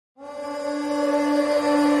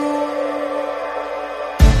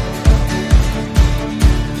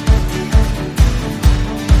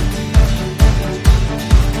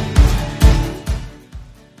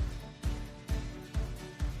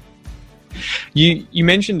You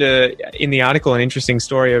mentioned in the article an interesting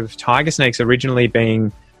story of tiger snakes originally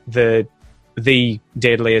being the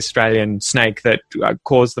deadly Australian snake that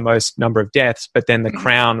caused the most number of deaths, but then the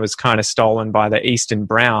crown was kind of stolen by the eastern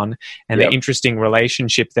brown, and the interesting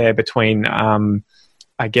relationship there between,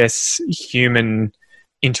 I guess, human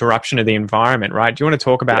interruption of the environment, right? Do you want to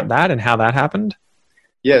talk about that and how that happened?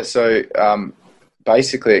 Yeah, so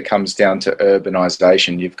basically it comes down to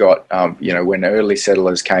urbanisation. You've got, when early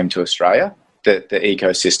settlers came to Australia, the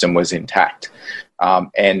ecosystem was intact.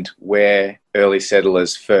 And where early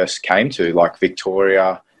settlers first came to, like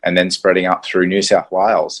Victoria and then spreading up through New South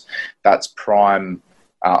Wales, that's prime,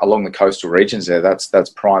 along the coastal regions there, that's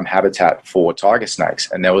prime habitat for tiger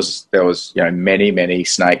snakes. And there was many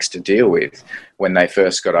snakes to deal with when they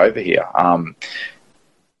first got over here.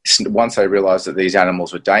 Once they realised that these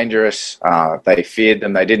animals were dangerous, they feared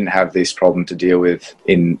them. They didn't have this problem to deal with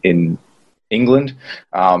in England.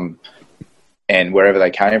 And wherever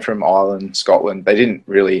they came from, Ireland, Scotland, they didn't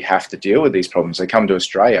really have to deal with these problems. They come to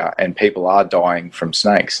Australia and people are dying from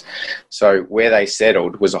snakes. So where they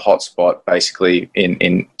settled was a hotspot basically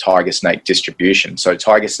in tiger snake distribution. So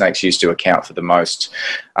tiger snakes used to account for the most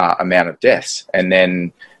amount of deaths. And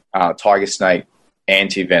then tiger snake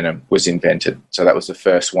anti-venom was invented. So that was the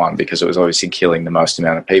first one because it was obviously killing the most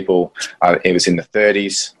amount of people. It was in the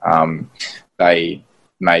 30s. They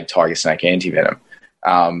made tiger snake anti-venom.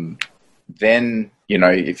 Then,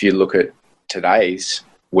 if you look at today's,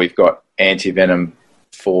 we've got anti-venom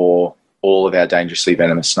for all of our dangerously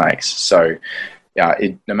venomous snakes. So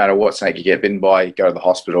no matter what snake you get bitten by, you go to the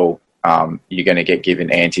hospital, you're going to get given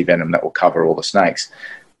anti-venom that will cover all the snakes.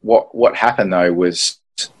 What happened, though, was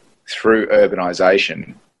through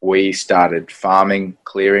urbanisation, we started farming,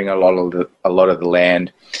 clearing a lot of the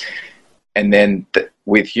land, and then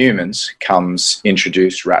with humans comes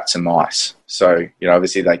introduced rats and mice. So,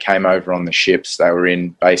 obviously they came over on the ships. They were in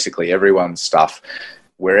basically everyone's stuff.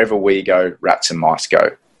 Wherever we go, rats and mice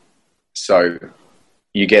go. So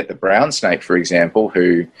you get the brown snake, for example,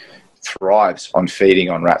 who thrives on feeding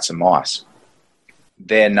on rats and mice.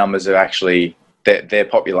 Their numbers have actually, their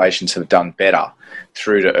populations have done better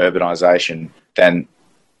through to urbanisation than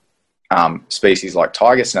species like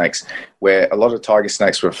tiger snakes, where a lot of tiger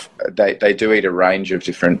snakes they do eat a range of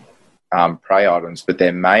different prey items, but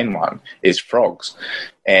their main one is frogs.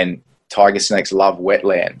 And tiger snakes love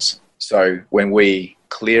wetlands. So when we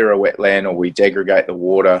clear a wetland or we degradate the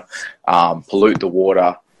water, pollute the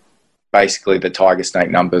water, basically the tiger snake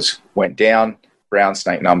numbers went down, brown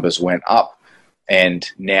snake numbers went up,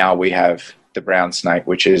 and now we have the brown snake,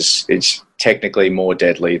 which is technically more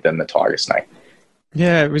deadly than the tiger snake.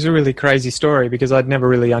 Yeah, it was a really crazy story because I'd never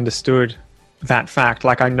really understood that fact.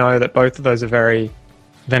 Like, I know that both of those are very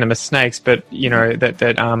venomous snakes, but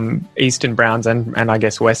that eastern browns and I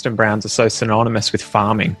guess western browns are so synonymous with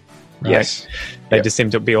farming. Right? Yes, they just seem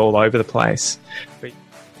to be all over the place. But